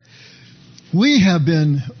We have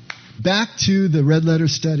been back to the red letter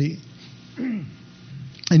study. And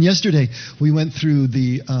yesterday we went through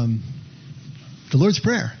the Lord's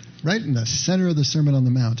Prayer, right in the center of the Sermon on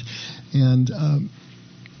the Mount. And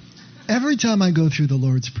every time I go through the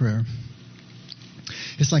Lord's Prayer,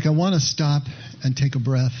 it's like I want to stop and take a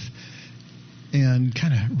breath and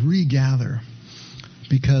kind of regather,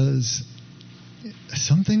 because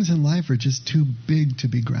some things in life are just too big to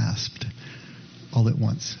be grasped all at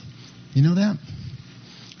once. You know that?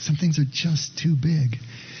 Some things are just too big.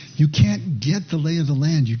 You can't get the lay of the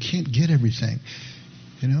land. You can't get everything.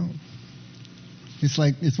 You know?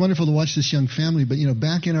 It's wonderful to watch this young family, but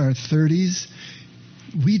back in our 30s,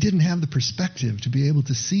 we didn't have the perspective to be able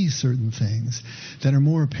to see certain things that are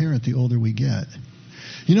more apparent the older we get.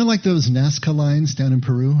 Like those Nazca lines down in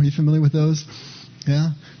Peru? Are you familiar with those? Yeah?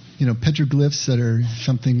 Petroglyphs that are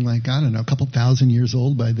something like, a couple thousand years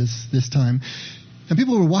old by this time. And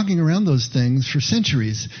people were walking around those things for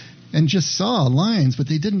centuries and just saw lines, but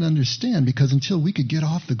they didn't understand, because until we could get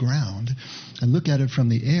off the ground and look at it from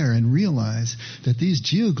the air and realize that these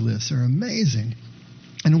geoglyphs are amazing.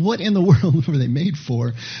 And what in the world were they made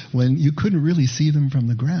for when you couldn't really see them from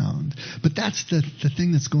the ground? But that's the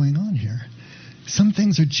thing that's going on here. Some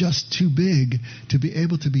things are just too big to be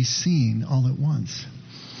able to be seen all at once.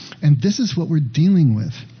 And this is what we're dealing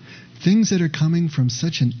with. Things that are coming from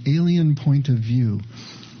such an alien point of view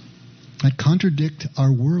that contradict our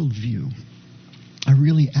worldview are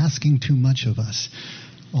really asking too much of us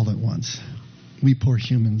all at once. We poor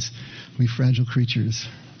humans, we fragile creatures,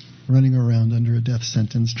 running around under a death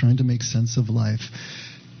sentence, trying to make sense of life.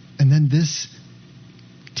 And then this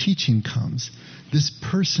teaching comes, this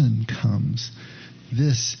person comes,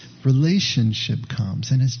 this relationship comes,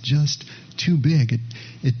 and it's just too big.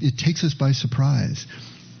 It takes us by surprise.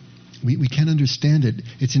 We can't understand it.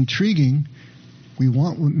 It's intriguing. We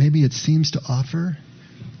want what maybe it seems to offer,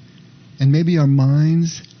 and maybe our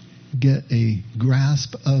minds get a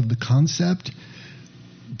grasp of the concept,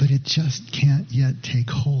 but it just can't yet take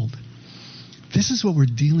hold. This is what we're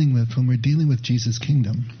dealing with when we're dealing with Jesus'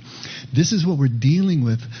 kingdom. This is what we're dealing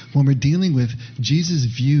with when we're dealing with Jesus'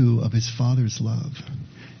 view of his Father's love.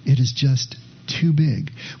 It is just too big.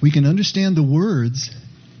 We can understand the words.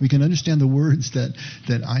 We can understand the words that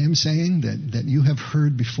I am saying, that you have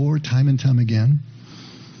heard before time and time again,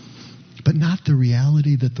 but not the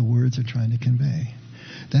reality that the words are trying to convey.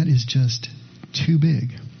 That is just too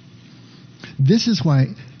big. This is why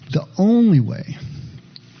the only way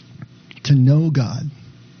to know God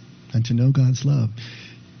and to know God's love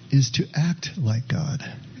is to act like God.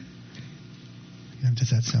 Does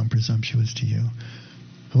that sound presumptuous to you?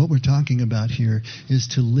 What we're talking about here is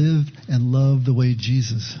to live and love the way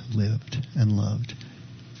Jesus lived and loved.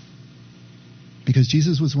 Because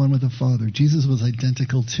Jesus was one with the Father. Jesus was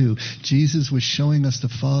identical to. Jesus was showing us the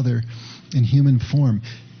Father in human form.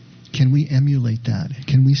 Can we emulate that?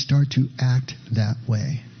 Can we start to act that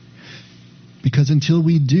way? Because until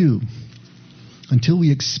we do, until we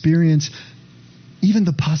experience even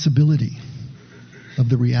the possibility of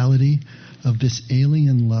the reality of this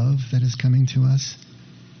alien love that is coming to us,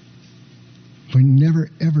 we're never,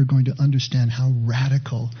 ever going to understand how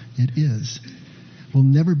radical it is. We'll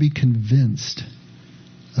never be convinced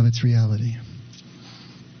of its reality.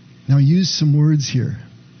 Now, I use some words here.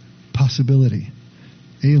 Possibility,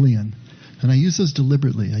 alien. And I use those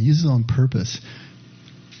deliberately. I use them on purpose.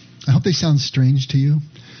 I hope they sound strange to you.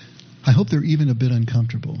 I hope they're even a bit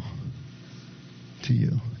uncomfortable to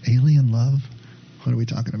you. Alien love? What are we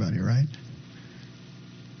talking about here, right?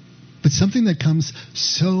 But something that comes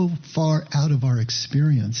so far out of our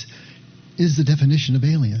experience is the definition of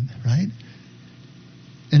alien, right?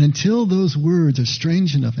 And until those words are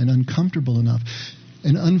strange enough and uncomfortable enough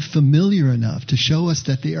and unfamiliar enough to show us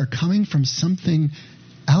that they are coming from something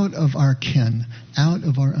out of our ken, out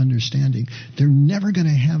of our understanding, they're never going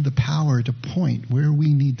to have the power to point where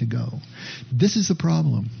we need to go. This is the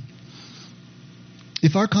problem.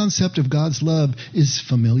 If our concept of God's love is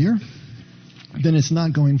familiar, then it's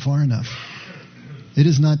not going far enough. It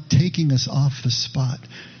is not taking us off the spot.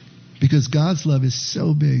 Because God's love is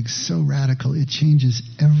so big, so radical, it changes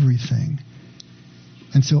everything.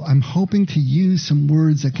 And so I'm hoping to use some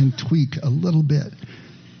words that can tweak a little bit.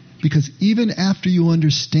 Because even after you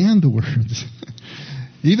understand the words,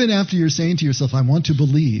 even after you're saying to yourself, I want to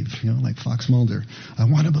believe, like Fox Mulder, I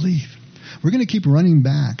want to believe, we're going to keep running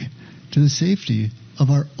back to the safety of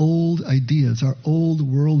our old ideas, our old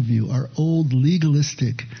worldview, our old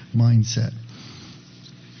legalistic mindset.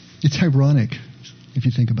 It's ironic, if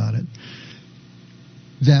you think about it,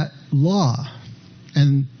 that law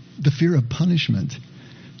and the fear of punishment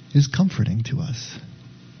is comforting to us.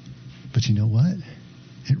 But you know what?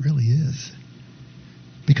 It really is.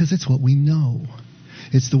 Because it's what we know.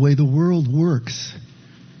 It's the way the world works.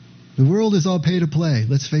 The world is all pay to play,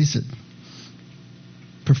 let's face it.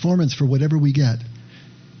 Performance for whatever we get.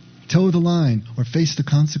 Toe the line or face the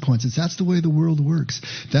consequences. That's the way the world works.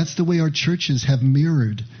 That's the way our churches have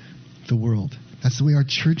mirrored the world. That's the way our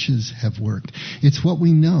churches have worked. It's what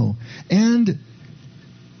we know. And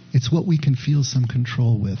it's what we can feel some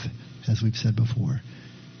control with, as we've said before.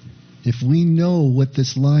 If we know what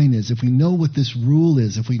this line is, if we know what this rule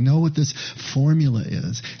is, if we know what this formula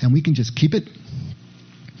is, and we can just keep it,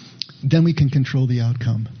 then we can control the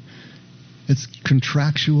outcome. It's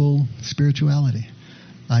contractual spirituality.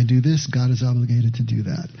 I do this, God is obligated to do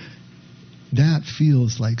that. That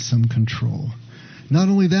feels like some control. Not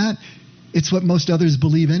only that, it's what most others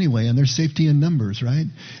believe anyway, and there's safety in numbers, right?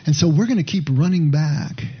 And so we're going to keep running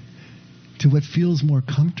back to what feels more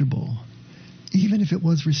comfortable, even if it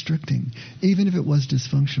was restricting, even if it was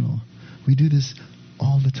dysfunctional. We do this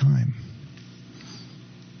all the time.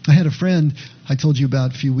 I had a friend I told you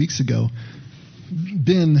about a few weeks ago,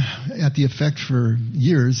 been at the effect for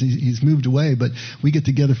years. He's moved away, but we get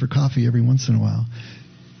together for coffee every once in a while.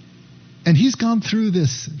 And he's gone through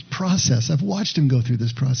this process. I've watched him go through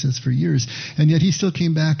this process for years, and yet he still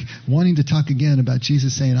came back wanting to talk again about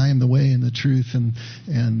Jesus saying, I am the way and the truth and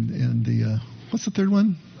the, what's the third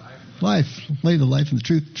one? Life. Way, the life and the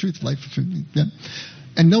truth. Truth, life, truth. Yeah.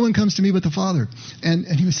 And no one comes to me but the Father. And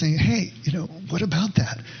he was saying, hey, what about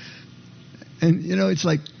that? And, it's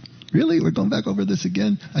like, really? We're going back over this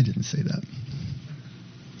again? I didn't say that.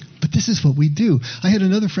 But this is what we do. I had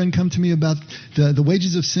another friend come to me about the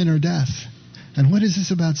wages of sin are death. And what is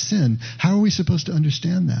this about sin? How are we supposed to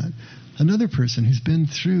understand that? Another person who's been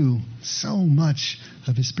through so much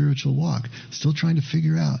of his spiritual walk, still trying to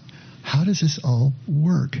figure out, how does this all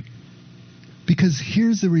work? Because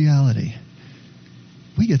here's the reality.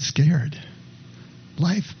 We get scared.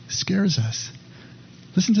 Life scares us.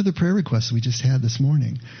 Listen to the prayer requests we just had this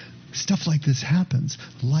morning. Stuff like this happens.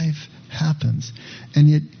 Life happens. And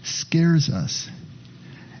it scares us.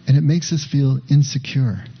 And it makes us feel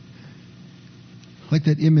insecure. Like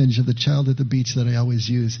that image of the child at the beach that I always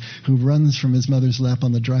use, who runs from his mother's lap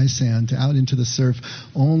on the dry sand to out into the surf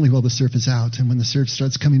only while the surf is out. And when the surf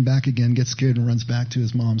starts coming back again, gets scared and runs back to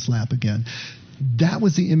his mom's lap again. That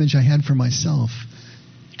was the image I had for myself,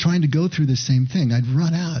 trying to go through the same thing. I'd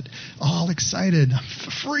run out, all excited,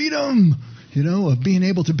 freedom, of being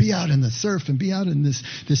able to be out in the surf and be out in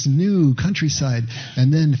this new countryside.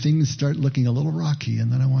 And then things start looking a little rocky,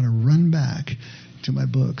 and then I want to run back to my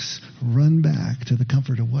books, run back to the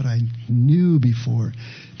comfort of what I knew before,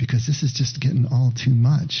 because this is just getting all too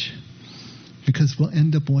much. Because we'll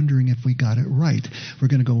end up wondering if we got it right. We're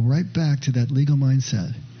going to go right back to that legal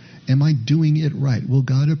mindset. Am I doing it right? Will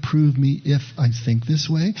God approve me if I think this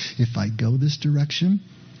way, if I go this direction?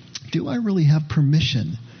 Do I really have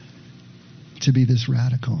permission to be this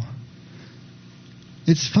radical?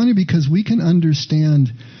 It's funny because we can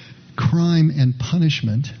understand crime and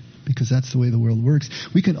punishment, because that's the way the world works.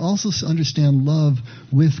 We can also understand love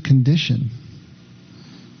with condition.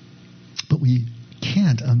 But we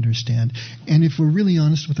can't understand, and if we're really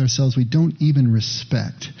honest with ourselves, we don't even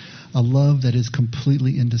respect a love that is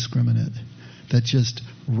completely indiscriminate, that just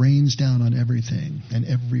rains down on everything and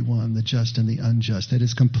everyone, the just and the unjust, that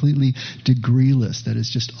is completely degreeless, that is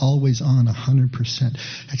just always on 100%.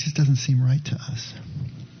 That just doesn't seem right to us.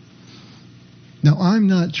 Now, I'm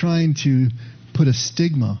not trying to put a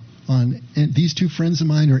stigma on these two friends of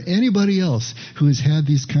mine or anybody else who has had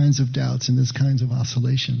these kinds of doubts and this kinds of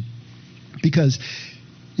oscillation. Because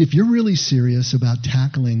if you're really serious about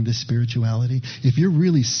tackling this spirituality, if you're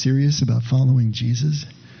really serious about following Jesus,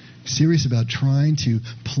 serious about trying to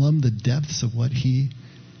plumb the depths of what he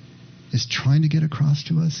is trying to get across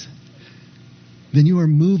to us, then you are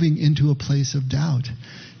moving into a place of doubt.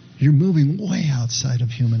 You're moving way outside of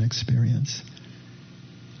human experience.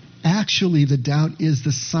 Actually, the doubt is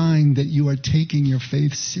the sign that you are taking your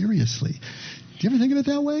faith seriously. Do you ever think of it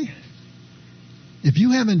that way? If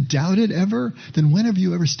you haven't doubted ever, then when have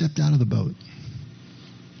you ever stepped out of the boat?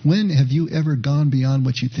 When have you ever gone beyond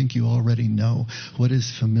what you think you already know, what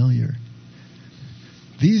is familiar?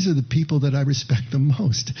 These are the people that I respect the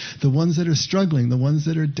most, the ones that are struggling, the ones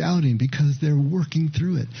that are doubting, because they're working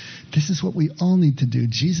through it. This is what we all need to do.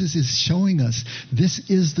 Jesus is showing us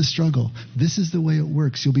this is the struggle. This is the way it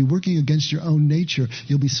works. You'll be working against your own nature.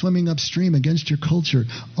 You'll be swimming upstream against your culture.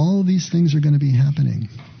 All these things are going to be happening.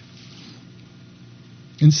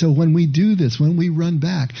 And so when we do this, when we run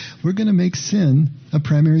back, we're going to make sin a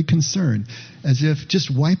primary concern, as if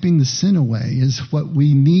just wiping the sin away is what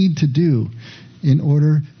we need to do in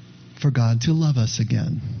order for God to love us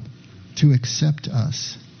again, to accept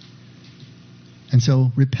us. And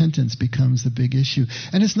so repentance becomes the big issue.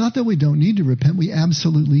 And it's not that we don't need to repent. We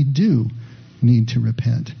absolutely do need to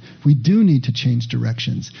repent. We do need to change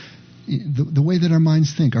directions. The way that our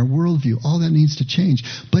minds think, our worldview, all that needs to change.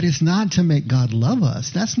 But it's not to make God love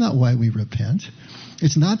us. That's not why we repent.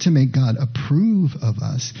 It's not to make God approve of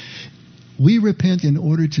us. We repent in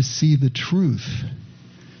order to see the truth.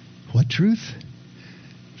 What truth?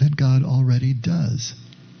 That God already does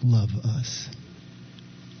love us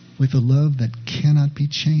with a love that cannot be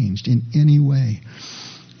changed in any way.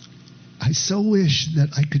 I so wish that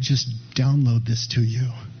I could just download this to you.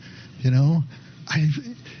 You know,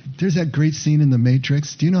 there's that great scene in The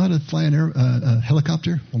Matrix. Do you know how to fly a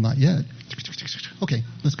helicopter? Well, not yet. Okay,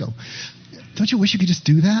 let's go. Don't you wish you could just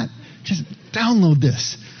do that? Just download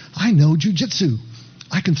this. I know jujitsu.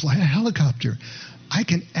 I can fly a helicopter. I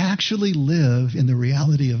can actually live in the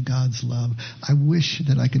reality of God's love. I wish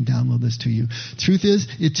that I could download this to you. Truth is,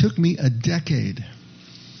 it took me a decade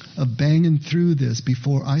of banging through this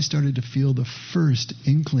before I started to feel the first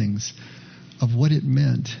inklings of what it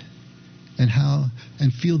meant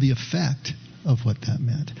and feel the effect of what that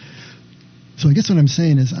meant. So I guess what I'm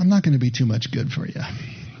saying is I'm not going to be too much good for you.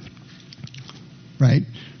 Right?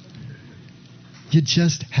 You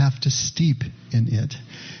just have to steep in it,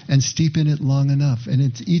 and steep in it long enough. And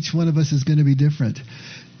each one of us is going to be different.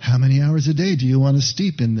 How many hours a day do you want to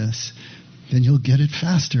steep in this? Then you'll get it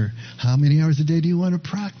faster. How many hours a day do you want to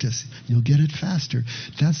practice? You'll get it faster.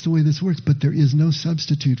 That's the way this works, but there is no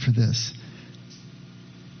substitute for this.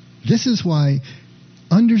 This is why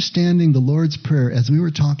understanding the Lord's Prayer, as we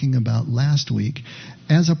were talking about last week,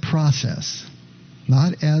 as a process,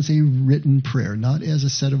 not as a written prayer, not as a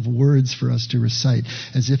set of words for us to recite,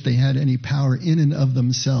 as if they had any power in and of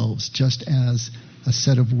themselves, just as a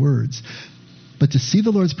set of words. But to see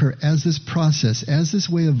the Lord's Prayer as this process, as this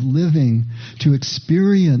way of living, to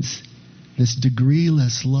experience this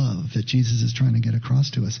degreeless love that Jesus is trying to get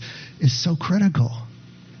across to us, is so critical.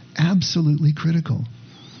 Absolutely critical.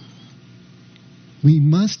 We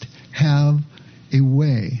must have a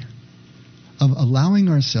way of allowing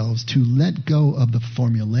ourselves to let go of the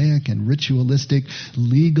formulaic and ritualistic,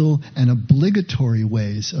 legal and obligatory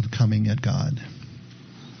ways of coming at God,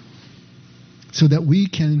 so that we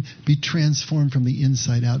can be transformed from the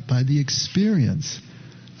inside out by the experience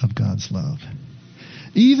of God's love.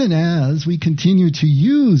 Even as we continue to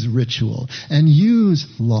use ritual and use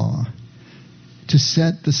law to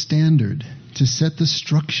set the standard, to set the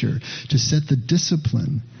structure, to set the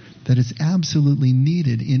discipline that is absolutely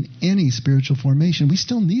needed in any spiritual formation. We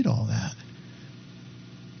still need all that.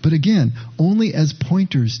 But again, only as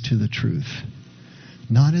pointers to the truth,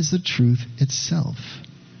 not as the truth itself.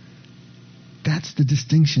 That's the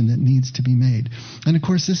distinction that needs to be made. And of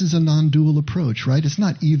course, this is a non-dual approach, right? It's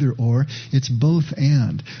not either or, it's both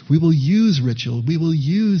and. We will use ritual, we will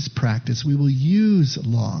use practice, we will use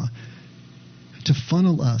law to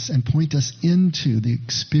funnel us and point us into the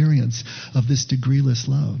experience of this degreeless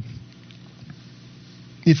love.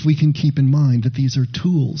 If we can keep in mind that these are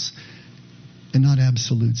tools and not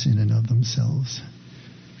absolutes in and of themselves.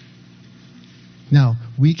 Now,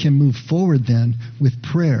 we can move forward then with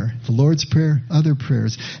prayer, the Lord's Prayer, other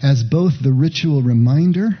prayers, as both the ritual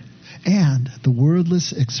reminder and the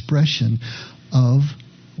wordless expression of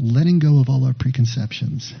letting go of all our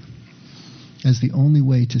preconceptions, as the only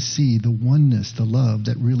way to see the oneness, the love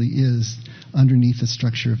that really is underneath the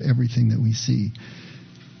structure of everything that we see.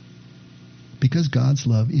 Because God's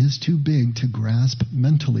love is too big to grasp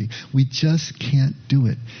mentally. We just can't do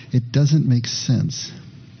it. It doesn't make sense.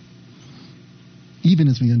 Even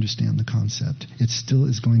as we understand the concept, it still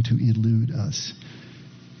is going to elude us.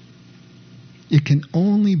 It can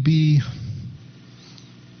only be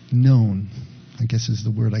known, I guess is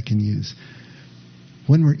the word I can use,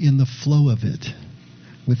 when we're in the flow of it,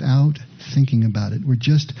 without thinking about it. We're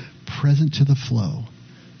just present to the flow.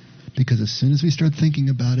 Because as soon as we start thinking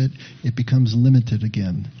about it, it becomes limited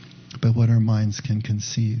again by what our minds can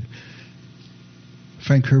conceive.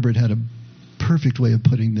 Frank Herbert had a perfect way of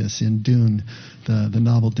putting this in Dune, the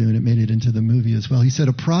novel Dune. It made it into the movie as well. He said,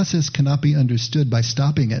 a process cannot be understood by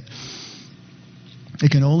stopping it.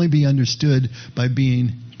 It can only be understood by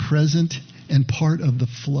being present and part of the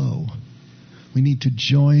flow. We need to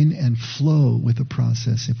join and flow with the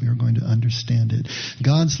process if we are going to understand it.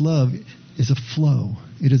 God's love is a flow.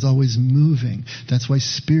 It is always moving. That's why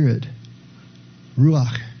spirit,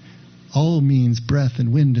 ruach, all means breath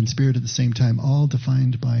and wind and spirit at the same time, all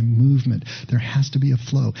defined by movement. There has to be a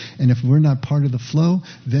flow. And if we're not part of the flow,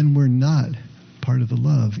 then we're not part of the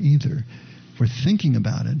love either. We're thinking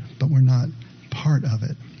about it, but we're not part of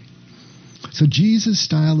it. So Jesus'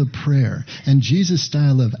 style of prayer and Jesus'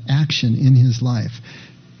 style of action in his life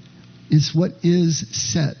is what is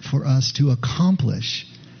set for us to accomplish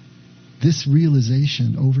this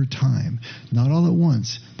realization over time. Not all at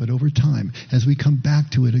once, but over time, as we come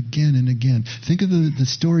back to it again and again. Think of the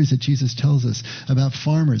stories that Jesus tells us about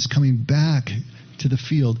farmers coming back to the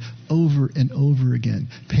field over and over again,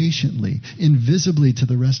 patiently, invisibly to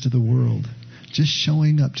the rest of the world, just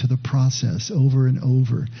showing up to the process over and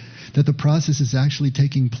over. That the process is actually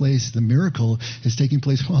taking place, the miracle is taking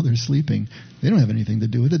place while they're sleeping. They don't have anything to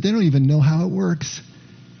do with it. They don't even know how it works.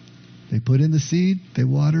 They put in the seed, they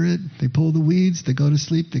water it, they pull the weeds, they go to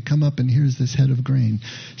sleep, they come up and here's this head of grain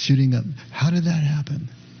shooting up. How did that happen?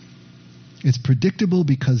 It's predictable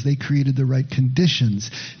because they created the right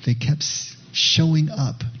conditions. They kept showing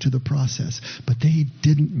up to the process, but they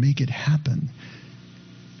didn't make it happen.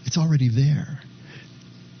 It's already there.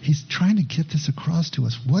 He's trying to get this across to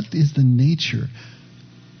us. What is the nature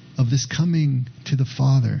of this coming to the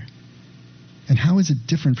Father? And how is it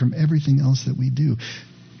different from everything else that we do?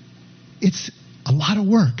 It's a lot of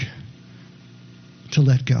work to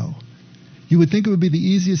let go. You would think it would be the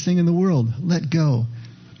easiest thing in the world, let go.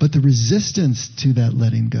 But the resistance to that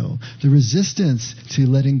letting go, the resistance to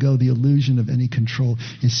letting go the illusion of any control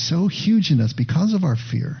is so huge in us because of our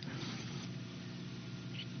fear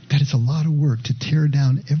that it's a lot of work to tear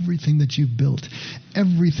down everything that you've built,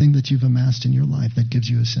 everything that you've amassed in your life that gives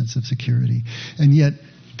you a sense of security. And yet,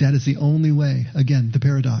 that is the only way, again, the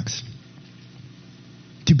paradox,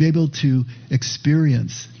 to be able to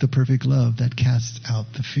experience the perfect love that casts out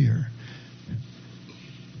the fear.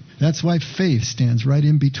 That's why faith stands right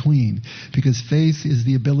in between, because faith is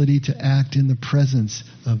the ability to act in the presence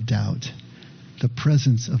of doubt, the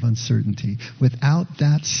presence of uncertainty. Without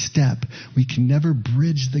that step, we can never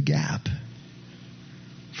bridge the gap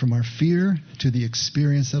from our fear to the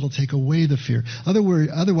experience that'll take away the fear.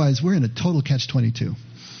 Otherwise, we're in a total catch-22,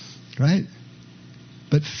 right?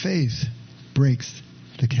 But faith breaks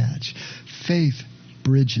the catch. Faith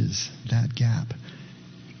bridges that gap.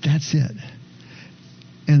 That's it.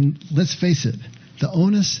 And let's face it, the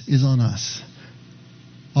onus is on us.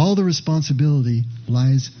 All the responsibility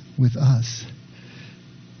lies with us.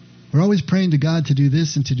 We're always praying to God to do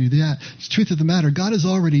this and to do that. The truth of the matter, God has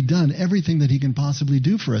already done everything that he can possibly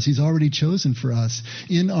do for us. He's already chosen for us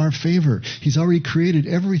in our favor. He's already created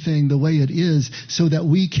everything the way it is so that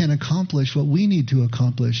we can accomplish what we need to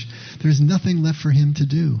accomplish. There's nothing left for him to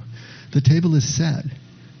do. The table is set.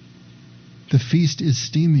 The feast is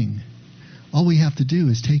steaming. All we have to do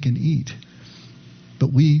is take and eat.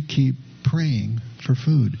 But we keep praying for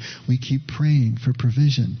food. We keep praying for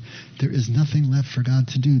provision. There is nothing left for God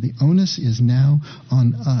to do. The onus is now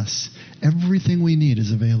on us. Everything we need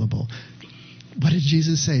is available. What did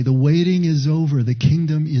Jesus say? The waiting is over. The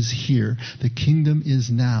kingdom is here. The kingdom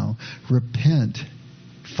is now. Repent.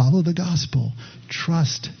 Follow the gospel.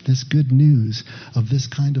 Trust this good news of this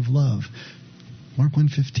kind of love. Mark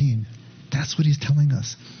 1:15. That's what he's telling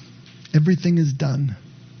us. Everything is done.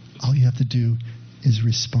 All you have to do is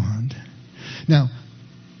respond. Now,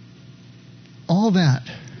 all that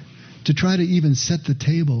to try to even set the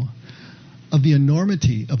table of the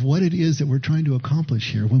enormity of what it is that we're trying to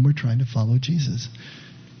accomplish here when we're trying to follow Jesus.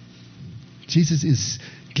 Jesus is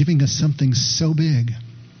giving us something so big.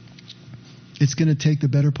 It's going to take the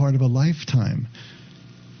better part of a lifetime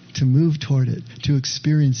to move toward it, to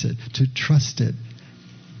experience it, to trust it,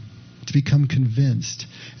 to become convinced,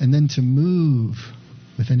 and then to move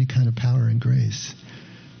with any kind of power and grace.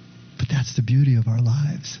 But that's the beauty of our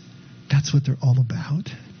lives. That's what they're all about.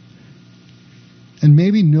 And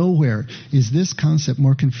maybe nowhere is this concept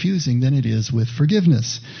more confusing than it is with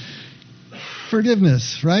forgiveness.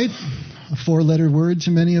 Forgiveness, right? A 4-letter word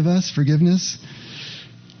to many of us, forgiveness.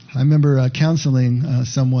 I remember counseling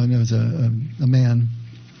someone who was a man,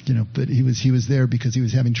 but he was there because he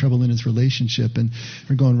was having trouble in his relationship, and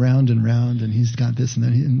we're going round and round, and he's got this and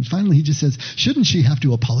that. And finally he just says, shouldn't she have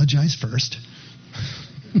to apologize first?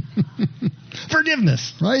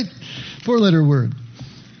 Forgiveness, right? 4-letter word.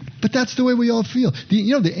 But that's the way we all feel.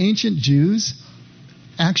 The ancient Jews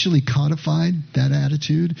actually codified that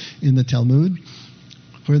attitude in the Talmud,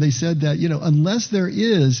 where they said that, unless there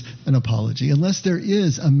is an apology, unless there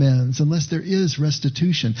is amends, unless there is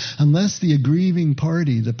restitution, unless the aggrieving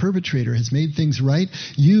party, the perpetrator, has made things right,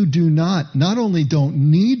 you not only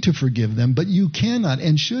don't need to forgive them, but you cannot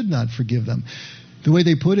and should not forgive them. The way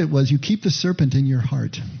they put it was, you keep the serpent in your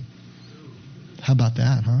heart. How about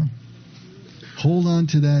that, huh? Hold on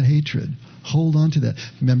to that hatred. Hold on to that.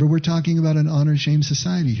 Remember, we're talking about an honor-shame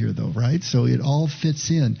society here, though, right? So it all fits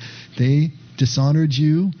in. They dishonored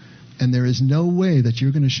you, And there is no way that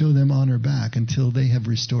you're going to show them honor back until they have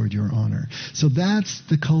restored your honor. So that's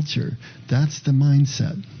the culture. That's the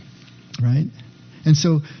mindset, right? And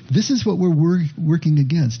so this is what we're working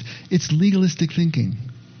against. It's legalistic thinking,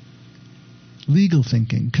 legal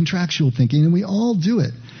thinking, contractual thinking, and we all do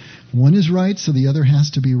it. One is right, so the other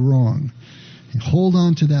has to be wrong. Hold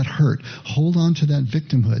on to that hurt. Hold on to that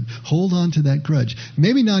victimhood. Hold on to that grudge.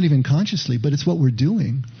 Maybe not even consciously, but it's what we're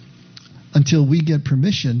doing until we get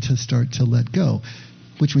permission to start to let go,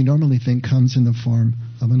 which we normally think comes in the form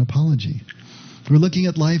of an apology. We're looking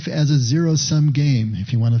at life as a zero-sum game,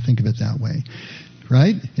 if you want to think of it that way.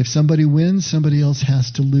 Right? If somebody wins, somebody else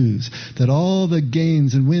has to lose. That all the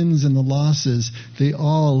gains and wins and the losses, they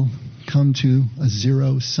all come to a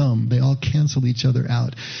zero sum. They all cancel each other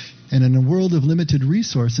out. And in a world of limited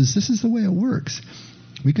resources, this is the way it works.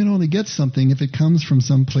 We can only get something if it comes from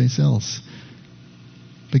someplace else.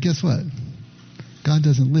 But guess what? God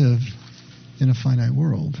doesn't live in a finite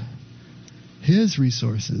world. His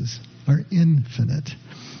resources are infinite.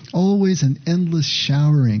 Always an endless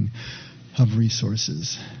showering of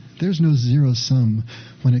resources. There's no zero sum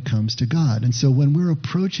when it comes to God. And so when we're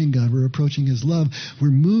approaching God, we're approaching His love,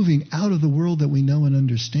 we're moving out of the world that we know and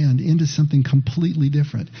understand into something completely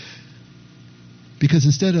different. Because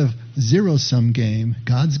instead of zero-sum game,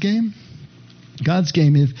 God's game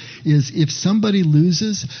is if somebody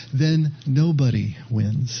loses, then nobody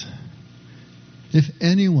wins. If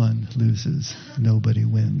anyone loses, nobody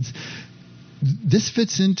wins. This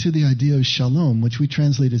fits into the idea of shalom, which we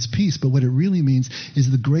translate as peace, but what it really means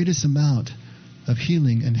is the greatest amount of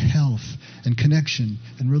healing and health and connection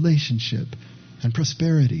and relationship and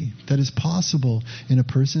prosperity that is possible in a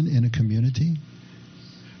person, in a community.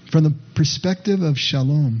 From the perspective of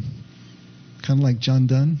shalom, kind of like John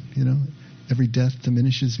Donne, every death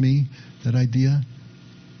diminishes me, that idea.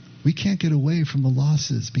 We can't get away from the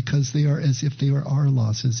losses because they are as if they are our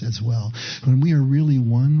losses as well. When we are really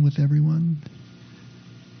one with everyone,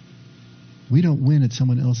 we don't win at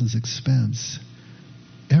someone else's expense.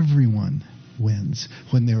 Everyone wins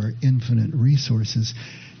when there are infinite resources,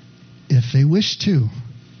 if they wish to.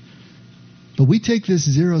 But we take this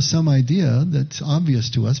zero-sum idea that's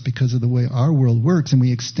obvious to us because of the way our world works, and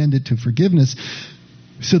we extend it to forgiveness,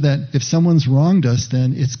 so that if someone's wronged us,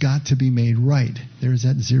 then it's got to be made right. There's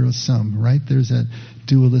that zero sum, right? There's that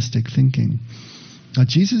dualistic thinking. Now,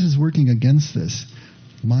 Jesus is working against this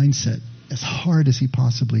mindset as hard as he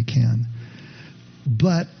possibly can.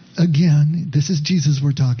 But again, this is Jesus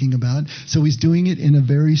we're talking about, so he's doing it in a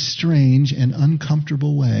very strange and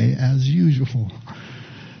uncomfortable way, as usual.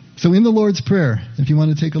 So in the Lord's Prayer, if you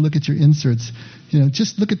want to take a look at your inserts,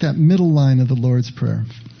 just look at that middle line of the Lord's Prayer.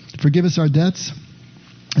 Forgive us our debts,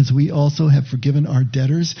 as we also have forgiven our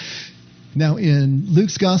debtors. Now, in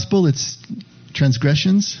Luke's gospel, it's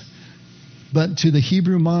transgressions. But to the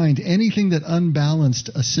Hebrew mind, anything that unbalanced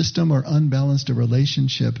a system or unbalanced a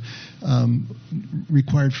relationship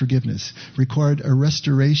required forgiveness, required a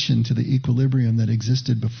restoration to the equilibrium that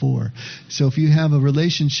existed before. So if you have a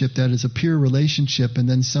relationship that is a pure relationship and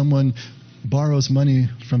then someone borrows money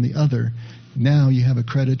from the other, now you have a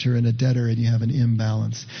creditor and a debtor and you have an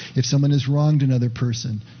imbalance. If someone has wronged another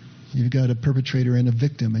person, you've got a perpetrator and a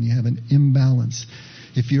victim and you have an imbalance.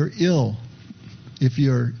 If you're ill, if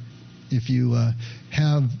you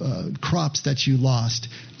have crops that you lost,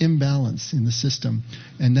 imbalance in the system,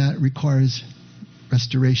 and that requires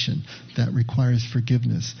restoration, that requires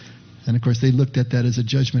forgiveness. And of course they looked at that as a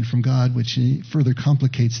judgment from God, which further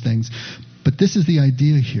complicates things. But this is the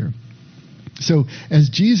idea here. So as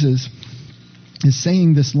Jesus is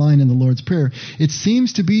saying this line in the Lord's Prayer, it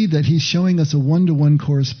seems to be that he's showing us a one-to-one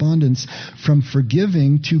correspondence from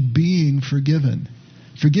forgiving to being forgiven.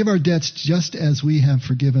 Forgive our debts just as we have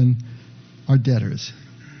forgiven our debtors,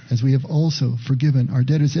 as we have also forgiven our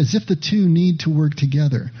debtors, as if the two need to work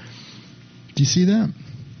together. Do you see that?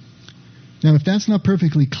 Now, if that's not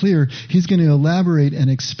perfectly clear, he's going to elaborate and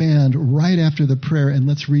expand right after the prayer, and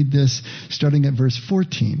let's read this starting at verse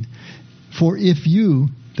 14. For if you,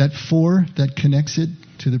 that for that connects it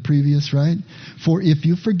to the previous, right? For if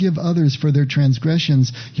you forgive others for their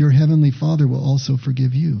transgressions, your heavenly Father will also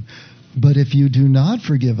forgive you. But if you do not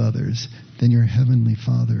forgive others, then your heavenly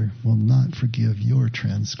Father will not forgive your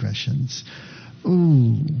transgressions.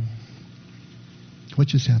 Ooh. What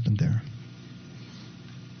just happened there?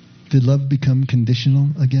 Did love become conditional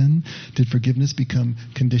again? Did forgiveness become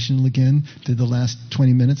conditional again? Did the last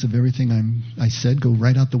 20 minutes of everything I said go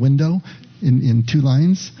right out the window in 2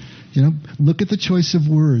 lines? Look at the choice of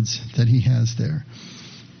words that he has there.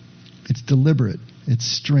 It's deliberate. It's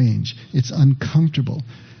strange. It's uncomfortable.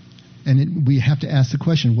 And we have to ask the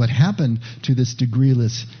question, what happened to this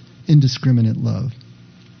degreeless indiscriminate love.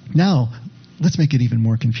 Now, let's make it even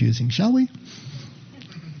more confusing, shall we?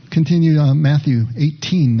 Continue Matthew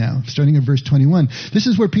 18 now, starting at verse 21. This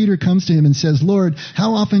is where Peter comes to him and says, Lord,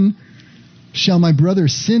 how often shall my brother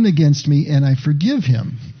sin against me and I forgive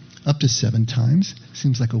him? Up to 7 times.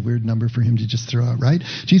 Seems like a weird number for him to just throw out, right?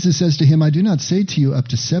 Jesus says to him, I do not say to you up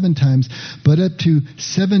to 7 times, but up to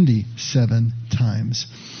 77 times.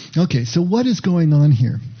 Okay, so what is going on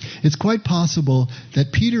here? It's quite possible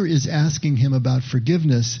that Peter is asking him about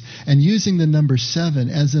forgiveness and using the number 7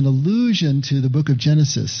 as an allusion to the book of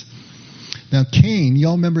Genesis. Now Cain,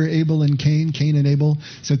 y'all remember Abel and Cain and Abel?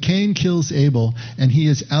 So Cain kills Abel and he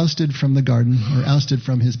is ousted from the garden, or ousted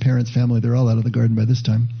from his parents' family. They're all out of the garden by this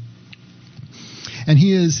time. And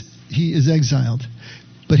he is exiled.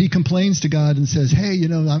 But he complains to God and says, hey,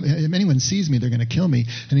 if anyone sees me, they're going to kill me.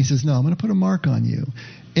 And he says, no, I'm going to put a mark on you.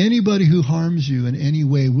 Anybody who harms you in any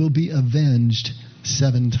way will be avenged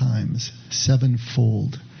 7 times,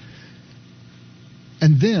 7-fold.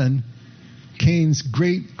 And then Cain's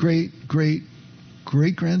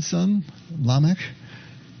great-great-great-great-grandson, Lamech,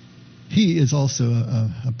 he is also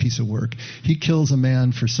a piece of work. He kills a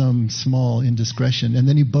man for some small indiscretion, and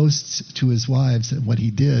then he boasts to his wives what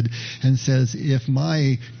he did and says, if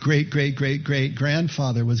my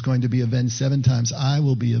great-great-great-great-grandfather was going to be avenged 7 times, I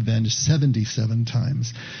will be avenged 77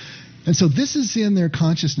 times. And so this is in their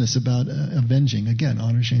consciousness about avenging. Again,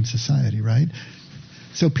 honor, shame society, right?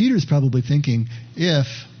 So Peter's probably thinking, if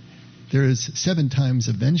there is 7 times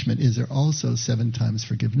avengement, is there also 7 times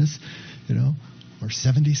forgiveness? Or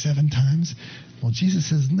 77 times? Well, Jesus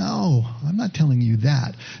says, no, I'm not telling you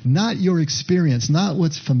that. Not your experience, not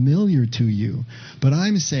what's familiar to you. But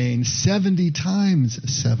I'm saying 70 times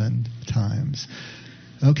 7 times.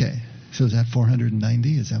 Okay, so is that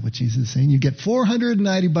 490? Is that what Jesus is saying? You get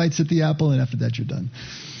 490 bites at the apple, and after that you're done.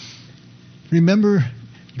 Remember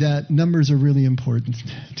that numbers are really important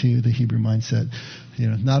to the Hebrew mindset.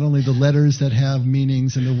 Not only the letters that have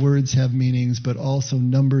meanings and the words have meanings, but also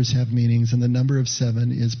numbers have meanings, and the number of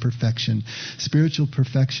 7 is perfection. Spiritual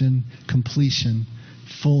perfection, completion,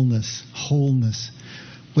 fullness, wholeness.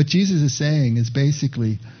 What Jesus is saying is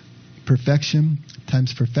basically perfection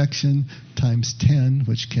times 10,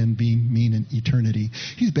 which can mean an eternity.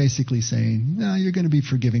 He's basically saying, no, you're going to be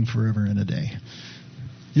forgiving forever in a day.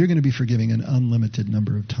 You're going to be forgiving an unlimited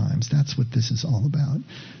number of times. That's what this is all about.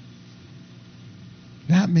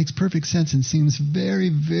 That makes perfect sense and seems very,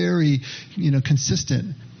 very,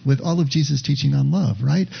 consistent with all of Jesus' teaching on love,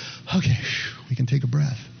 right? Okay, we can take a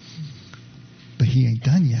breath. But he ain't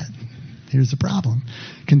done yet. Here's the problem.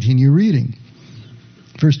 Continue reading.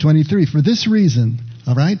 Verse 23, for this reason,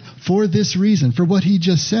 all right? For this reason, for what he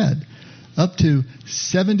just said, up to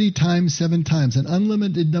 70 times, 7 times, an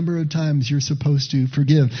unlimited number of times you're supposed to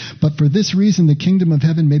forgive. But for this reason, the kingdom of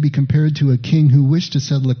heaven may be compared to a king who wished to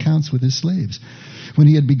settle accounts with his slaves. When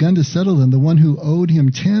he had begun to settle them, the one who owed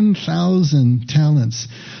him 10,000 talents,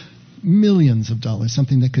 millions of dollars,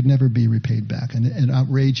 something that could never be repaid back, an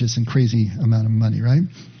outrageous and crazy amount of money, right?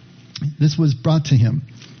 This was brought to him.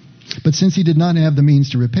 But since he did not have the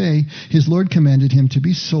means to repay, his Lord commanded him to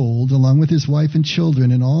be sold along with his wife and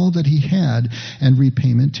children and all that he had, and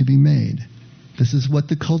repayment to be made. This is what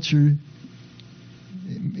the culture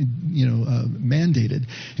mandated.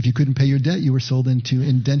 If you couldn't pay your debt, you were sold into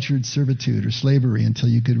indentured servitude or slavery until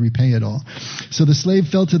you could repay it all. So the slave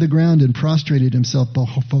fell to the ground and prostrated himself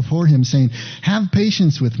before him, saying, have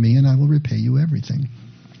patience with me, and I will repay you everything.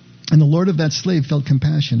 And the Lord of that slave felt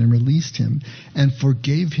compassion and released him and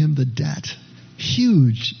forgave him the debt.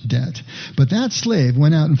 Huge debt. But that slave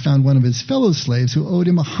went out and found one of his fellow slaves who owed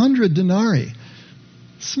him 100 denarii.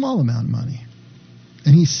 Small amount of money.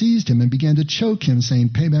 And he seized him and began to choke him,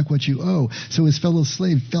 saying, pay back what you owe. So his fellow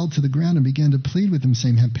slave fell to the ground and began to plead with him,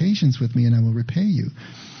 saying, have patience with me and I will repay you.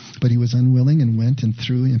 But he was unwilling and went and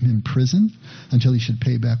threw him in prison until he should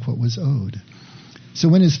pay back what was owed. So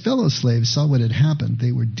when his fellow slaves saw what had happened,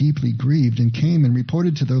 they were deeply grieved and came and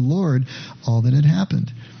reported to their Lord all that had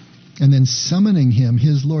happened. And then summoning him,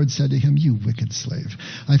 his Lord said to him, you wicked slave,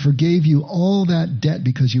 I forgave you all that debt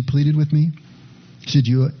because you pleaded with me. Should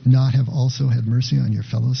you not have also had mercy on your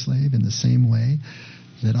fellow slave in the same way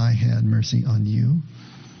that I had mercy on you?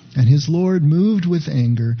 And his Lord, moved with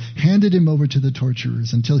anger, handed him over to the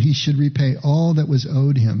torturers until he should repay all that was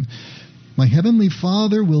owed him. My heavenly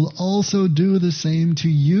Father will also do the same to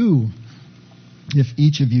you if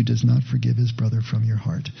each of you does not forgive his brother from your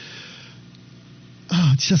heart.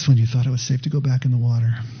 Oh, it's just when you thought it was safe to go back in the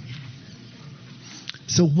water.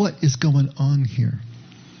 So what is going on here?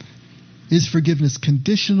 Is forgiveness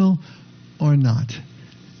conditional or not?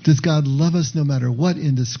 Does God love us no matter what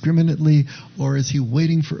indiscriminately, or is he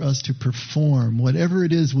waiting for us to perform whatever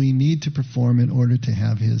it is we need to perform in order to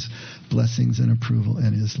have his blessings and approval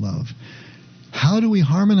and his love? How do we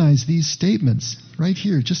harmonize these statements right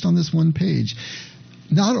here, just on this one page?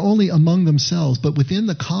 Not only among themselves, but within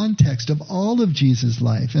the context of all of Jesus'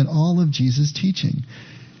 life and all of Jesus' teaching.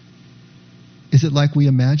 Is it like we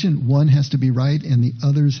imagine one has to be right and the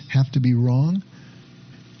others have to be wrong?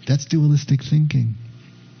 That's dualistic thinking.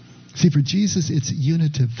 See, for Jesus, it's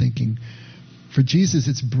unitive thinking. For Jesus,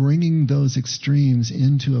 it's bringing those extremes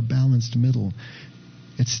into a balanced middle.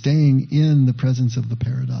 It's staying in the presence of the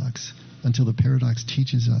paradox until the paradox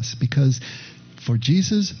teaches us. Because for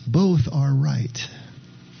Jesus, both are right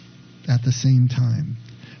at the same time.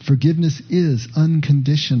 Forgiveness is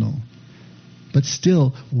unconditional. But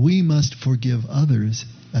still, we must forgive others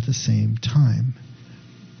at the same time.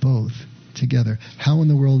 Both together. How in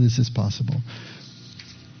the world is this possible?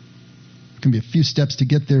 Can be a few steps to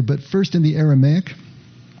get there, but first in the Aramaic,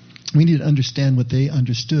 we need to understand what they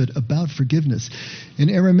understood about forgiveness. In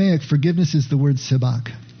Aramaic, forgiveness is the word sebak,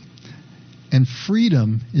 and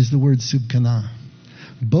freedom is the word subkana.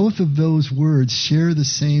 Both of those words share the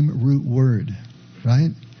same root word, right?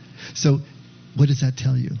 So what does that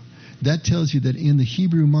tell you? That tells you that in the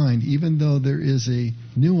Hebrew mind, even though there is a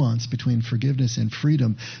nuance between forgiveness and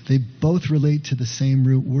freedom, they both relate to the same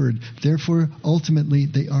root word. Therefore, ultimately,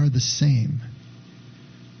 they are the same.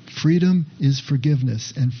 Freedom is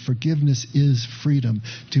forgiveness, and forgiveness is freedom.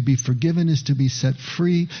 To be forgiven is to be set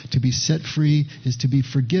free. To be set free is to be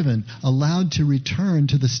forgiven, allowed to return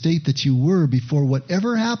to the state that you were before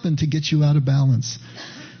whatever happened to get you out of balance.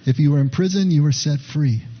 If you were in prison, you were set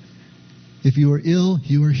free. If you are ill,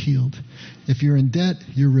 you are healed. If you're in debt,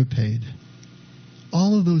 you're repaid.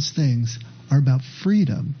 All of those things are about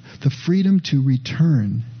freedom, the freedom to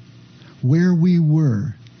return where we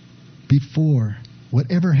were before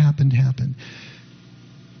whatever happened.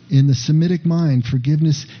 In the Semitic mind,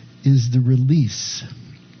 forgiveness is the release,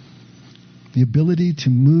 the ability to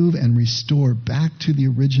move and restore back to the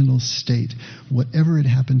original state, whatever it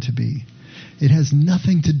happened to be. It has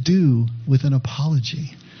nothing to do with an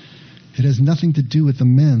apology. It has nothing to do with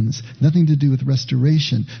amends, nothing to do with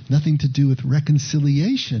restoration, nothing to do with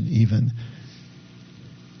reconciliation even.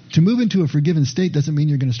 To move into a forgiven state doesn't mean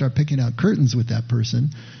you're going to start picking out curtains with that person,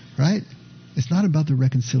 right? It's not about the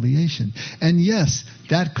reconciliation. And yes,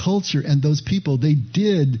 that culture and those people, they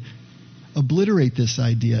did obliterate this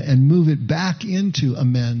idea and move it back into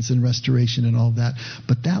amends and restoration and all that.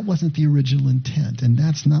 But that wasn't the original intent, and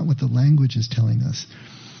that's not what the language is telling us.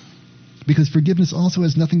 Because forgiveness also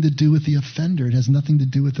has nothing to do with the offender. It has nothing to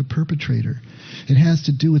do with the perpetrator. It has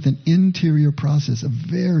to do with an interior process, a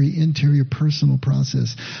very interior personal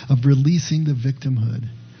process of releasing the victimhood.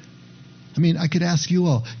 I mean, I could ask you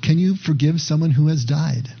all, can you forgive someone who has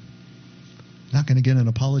died? Not going to get an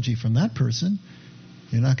apology from that person.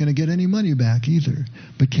 You're not going to get any money back either.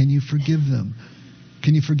 But can you forgive them?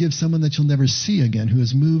 Can you forgive someone that you'll never see again, who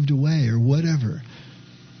has moved away or whatever?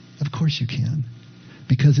 Of course you can.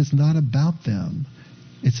 Because it's not about them.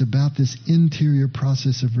 It's about this interior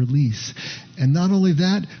process of release. And not only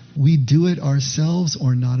that, we do it ourselves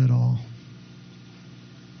or not at all.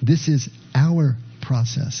 This is our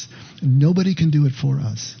process. Nobody can do it for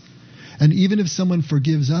us. And even if someone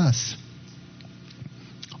forgives us,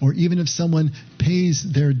 or even if someone pays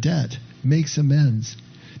their debt, makes amends,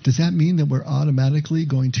 does that mean that we're automatically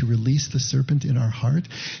going to release the serpent in our heart?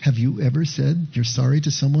 Have you ever said you're sorry to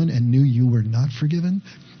someone and knew you were not forgiven?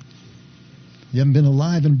 You haven't been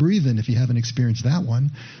alive and breathing if you haven't experienced that one.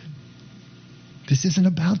 This isn't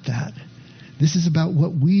about that. This is about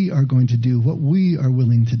what we are going to do, what we are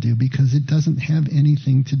willing to do, because it doesn't have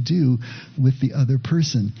anything to do with the other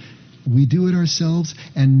person. We do it ourselves,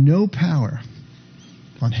 and no power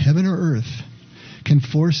on heaven or earth can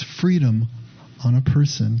force freedom on a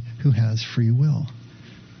person who has free will.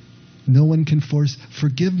 No one can force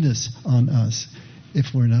forgiveness on us if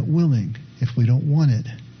we're not willing, if we don't want it.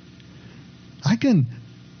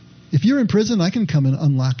 If you're in prison, I can come and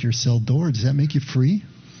unlock your cell door. Does that make you free?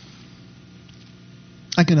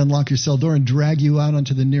 I can unlock your cell door and drag you out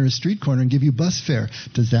onto the nearest street corner and give you bus fare.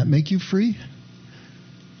 Does that make you free?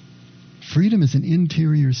 Freedom is an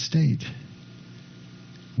interior state.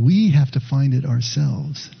 We have to find it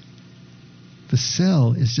ourselves. The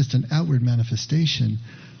cell is just an outward manifestation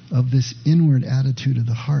of this inward attitude of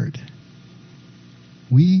the heart.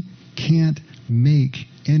 We can't make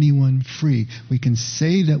anyone free. We can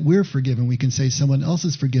say that we're forgiven. We can say someone else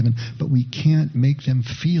is forgiven, but we can't make them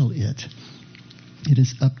feel it. It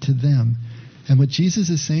is up to them. And what Jesus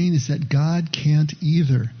is saying is that God can't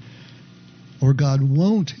either. Or God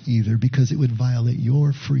won't either, because it would violate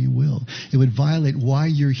your free will. It would violate why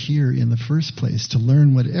you're here in the first place, to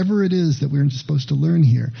learn whatever it is that we're supposed to learn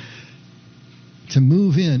here. To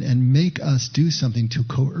move in and make us do something, to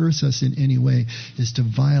coerce us in any way, is to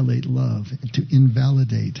violate love, to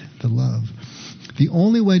invalidate the love. The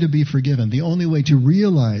only way to be forgiven, the only way to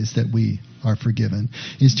realize that we are forgiven,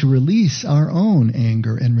 is to release our own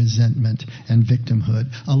anger and resentment and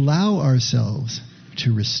victimhood. Allow ourselves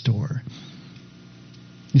to restore.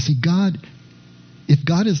 You see, if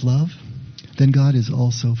God is love, then God is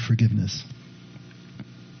also forgiveness.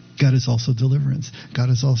 God is also deliverance. God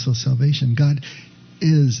is also salvation. God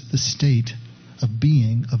is the state of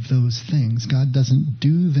being of those things. God doesn't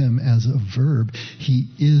do them as a verb. He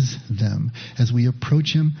is them. As we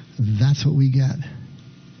approach Him, that's what we get.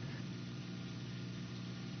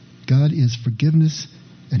 God is forgiveness,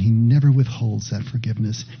 and He never withholds that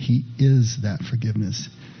forgiveness. He is that forgiveness.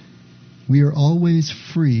 We are always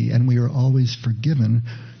free, and we are always forgiven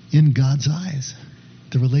in God's eyes.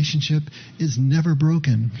 The relationship is never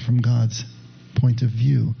broken from God's point of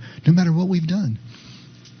view, no matter what we've done.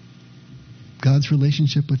 God's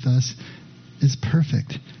relationship with us is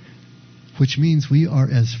perfect, which means we are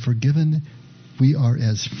as forgiven, we are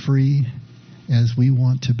as free as we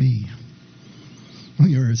want to be.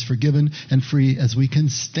 We are as forgiven and free as we can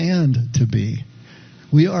stand to be.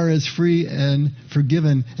 We are as free and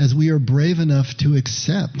forgiven as we are brave enough to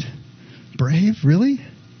accept. Brave? Really?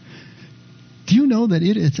 Do you know that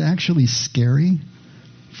it's actually scary,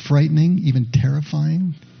 frightening, even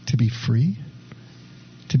terrifying to be free,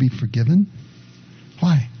 to be forgiven?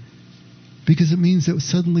 Why? Because it means that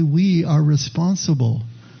suddenly we are responsible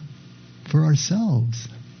for ourselves.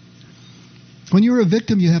 When you're a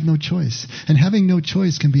victim, you have no choice. And having no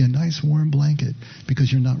choice can be a nice warm blanket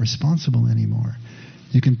because you're not responsible anymore.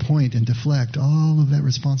 You can point and deflect all of that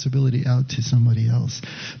responsibility out to somebody else.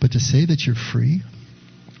 But to say that you're free,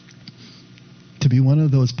 to be one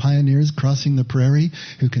of those pioneers crossing the prairie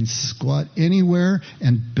who can squat anywhere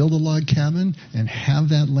and build a log cabin and have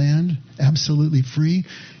that land absolutely free.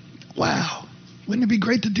 Wow. Wouldn't it be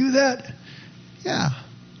great to do that? Yeah.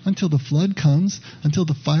 Until the flood comes, until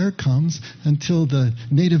the fire comes, until the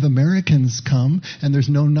Native Americans come, and there's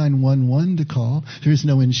no 911 to call, there's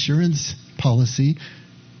no insurance policy.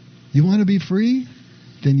 You want to be free?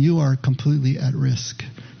 Then you are completely at risk.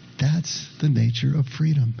 That's the nature of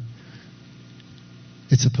freedom.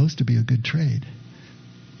 It's supposed to be a good trade.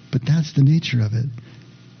 But that's the nature of it.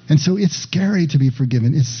 And so it's scary to be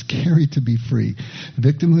forgiven. It's scary to be free.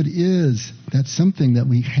 Victimhood that's something that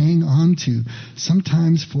we hang on to,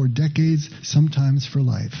 sometimes for decades, sometimes for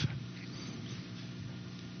life.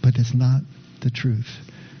 But it's not the truth.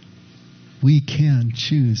 We can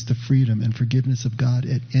choose the freedom and forgiveness of God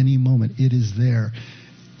at any moment. It is there.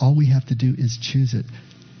 All we have to do is choose it.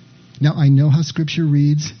 Now, I know how Scripture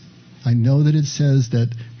reads. I know that it says that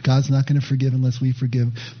God's not going to forgive unless we forgive.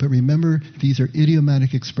 But remember, these are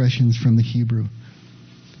idiomatic expressions from the Hebrew.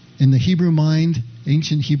 In the Hebrew mind,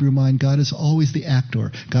 ancient Hebrew mind, God is always the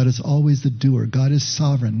actor. God is always the doer. God is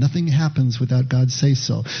sovereign. Nothing happens without God's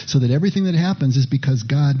say-so. So that everything that happens is because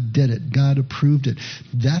God did it. God approved it.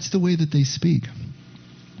 That's the way that they speak.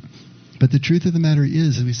 But the truth of the matter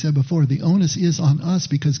is, as we said before, the onus is on us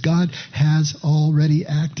because God has already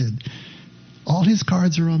acted. All His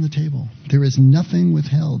cards are on the table. There is nothing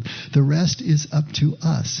withheld. The rest is up to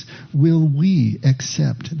us. Will we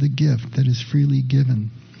accept the gift that is freely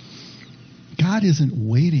given? God isn't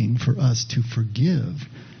waiting for us to forgive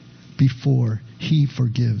before He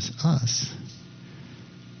forgives us.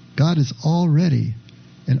 God is already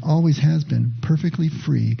and always has been perfectly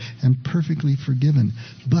free and perfectly forgiven.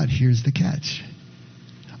 But here's the catch.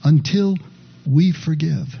 Until we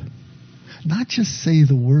forgive, not just say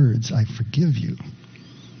the words, I forgive you,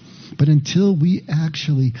 but until we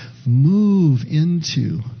actually move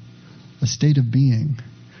into a state of being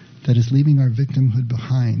that is leaving our victimhood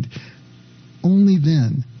behind, only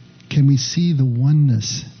then can we see the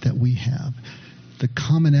oneness that we have, the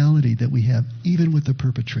commonality that we have, even with the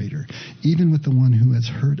perpetrator, even with the one who has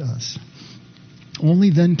hurt us.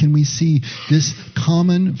 Only then can we see this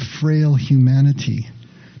common, frail humanity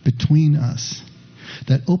between us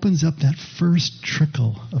that opens up that first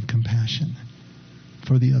trickle of compassion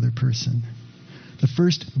for the other person. The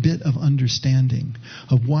first bit of understanding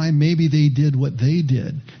of why maybe they did what they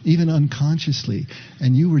did, even unconsciously,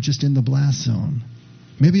 and you were just in the blast zone.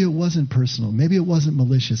 Maybe it wasn't personal. Maybe it wasn't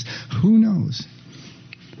malicious. Who knows?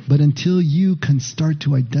 But until you can start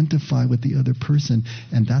to identify with the other person,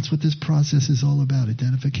 and that's what this process is all about,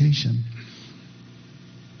 identification,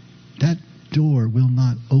 that door will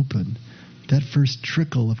not open. That first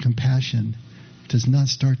trickle of compassion does not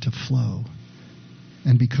start to flow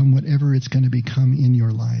and become whatever it's going to become in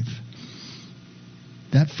your life,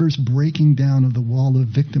 that first breaking down of the wall of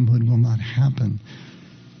victimhood will not happen.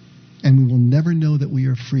 And we will never know that we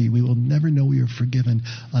are free. We will never know we are forgiven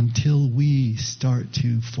until we start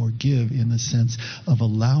to forgive in the sense of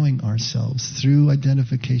allowing ourselves, through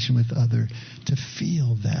identification with other, to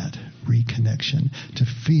feel that reconnection, to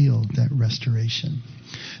feel that restoration.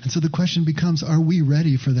 And so the question becomes, are we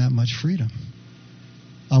ready for that much freedom?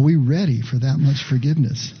 Are we ready for that much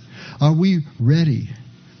forgiveness? Are we ready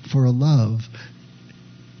for a love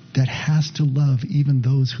that has to love even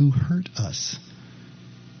those who hurt us?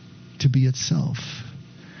 To be itself,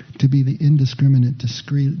 to be the indiscriminate,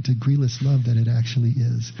 degreeless love that it actually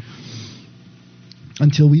is.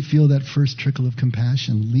 Until we feel that first trickle of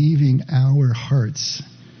compassion leaving our hearts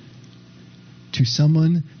to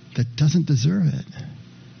someone that doesn't deserve it,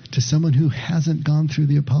 to someone who hasn't gone through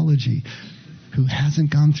the apology, who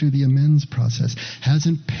hasn't gone through the amends process,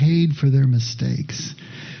 hasn't paid for their mistakes,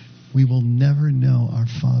 we will never know our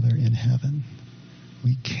Father in heaven.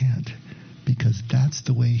 We can't. Because that's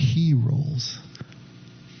the way He rolls.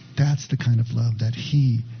 That's the kind of love that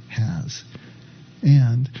He has.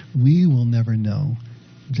 And we will never know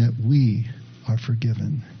that we are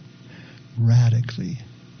forgiven. Radically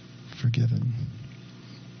forgiven.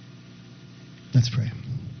 Let's pray.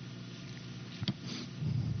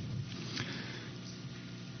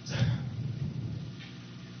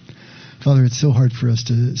 Father, it's so hard for us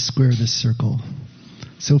to square this circle.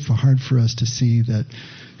 So hard for us to see that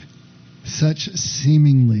such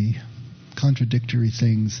seemingly contradictory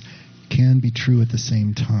things can be true at the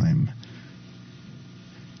same time,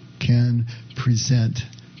 can present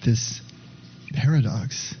this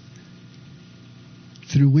paradox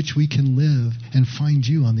through which we can live and find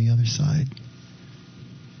you on the other side.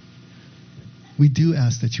 We do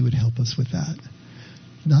ask that you would help us with that.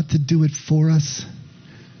 Not to do it for us,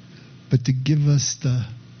 but to give us the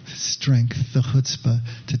strength, the chutzpah,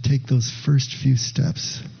 to take those first few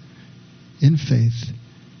steps in faith,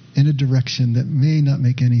 in a direction that may not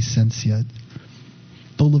make any sense yet,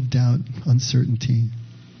 full of doubt, uncertainty,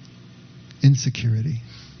 insecurity,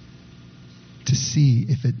 to see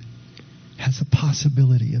if it has a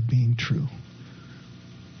possibility of being true.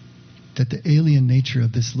 That the alien nature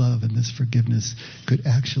of this love and this forgiveness could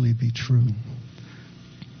actually be true.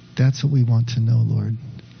 That's what we want to know, Lord.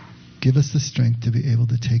 Give us the strength to be able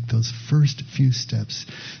to take those first few steps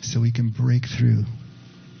so we can break through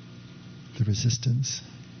the resistance,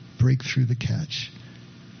 break through the catch,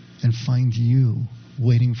 and find you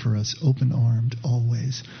waiting for us, open-armed,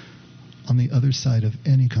 always, on the other side of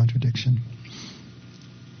any contradiction.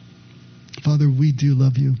 Father, we do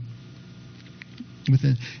love you with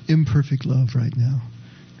an imperfect love right now.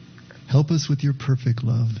 Help us with your perfect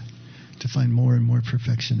love to find more and more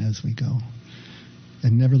perfection as we go.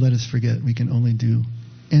 And never let us forget we can only do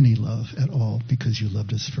any love at all because you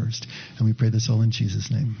loved us first. And we pray this all in Jesus'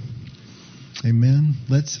 name. Amen.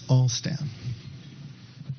 Let's all stand.